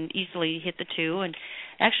 You can easily hit the two, and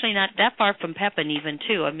actually not that far from Pepin even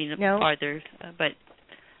too. I mean, farther, but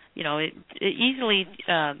it easily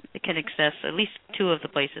it can access at least two of the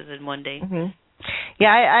places in one day. Mm-hmm. Yeah,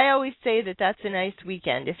 I always say that that's a nice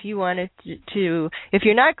weekend. If you wanted to, if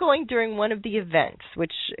you're not going during one of the events,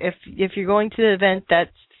 which if you're going to the event, that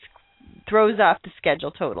throws off the schedule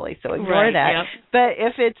totally, so ignore that. Yep. But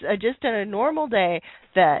if it's just on a normal day,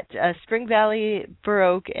 that Spring Valley, Burr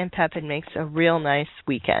Oak, and Pepin makes a real nice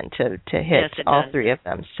weekend to hit all three of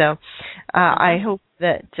them. So I hope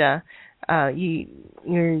that you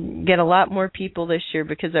get a lot more people this year,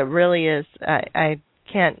 because it really is, I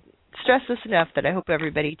can't stress this enough that I hope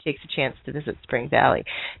everybody takes a chance to visit Spring Valley.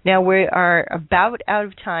 Now, we are about out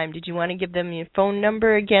of time. Did you want to give them your phone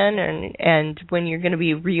number again and when you're going to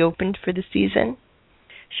be reopened for the season?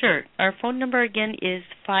 Sure. Our phone number again is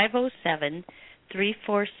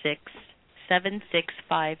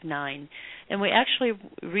 507-346-7659. And we actually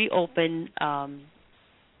reopen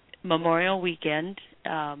Memorial Weekend,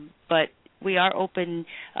 but we are open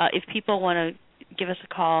if people want to give us a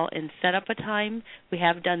call and set up a time. We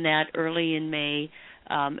have done that early in May,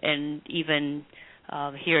 and even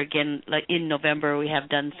here again, like in November, we have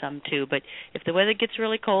done some too. But if the weather gets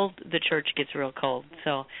really cold, the church gets real cold.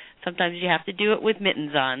 So sometimes you have to do it with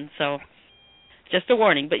mittens on. So just a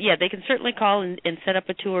warning. But yeah, they can certainly call and set up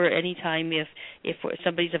a tour anytime. If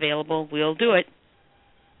somebody's available, we'll do it.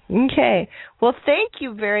 Okay. Well, thank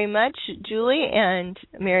you very much, Julie and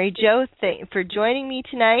Mary Jo, for joining me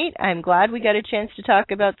tonight. I'm glad we got a chance to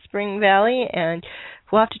talk about Spring Valley, and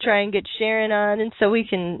we'll have to try and get Sharon on, and so we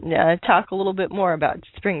can talk a little bit more about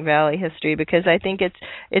Spring Valley history, because I think it's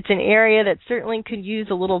an area that certainly could use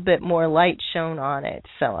a little bit more light shown on it.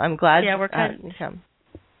 So I'm glad. Yeah, we're kind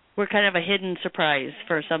of a hidden surprise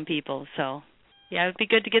for some people. So yeah, it'd be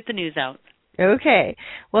good to get the news out. Okay.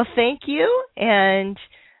 Well, thank you, and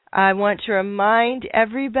I want to remind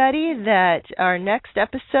everybody that our next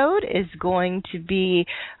episode is going to be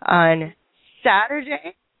on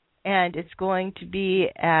Saturday, and it's going to be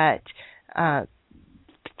at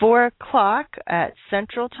 4 o'clock at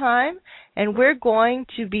Central Time, and we're going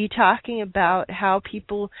to be talking about how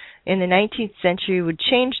people in the 19th century would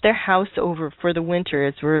change their house over for the winter,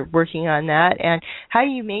 as we're working on that, and how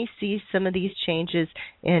you may see some of these changes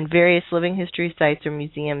in various living history sites or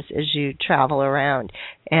museums as you travel around.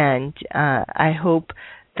 And I hope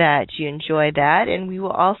that you enjoy that. And we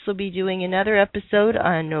will also be doing another episode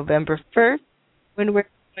on November 1st, when we're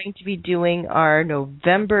going to be doing our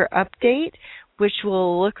November update, which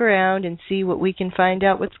will look around and see what we can find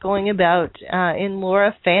out what's going about in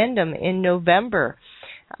Laura fandom in November.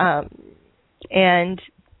 And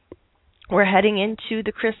we're heading into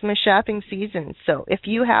the Christmas shopping season. So if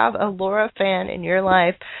you have a Laura fan in your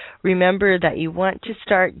life, remember that you want to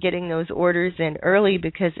start getting those orders in early,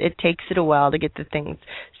 because it takes it a while to get the things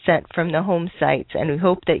sent from the home sites. And we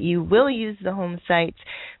hope that you will use the home sites,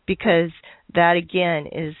 because that, again,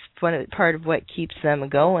 is part of what keeps them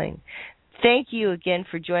going. Thank you again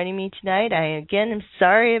for joining me tonight. I, again, am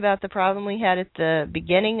sorry about the problem we had at the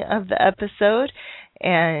beginning of the episode,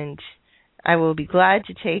 and I will be glad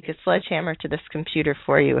to take a sledgehammer to this computer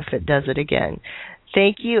for you if it does it again.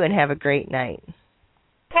 Thank you, and have a great night.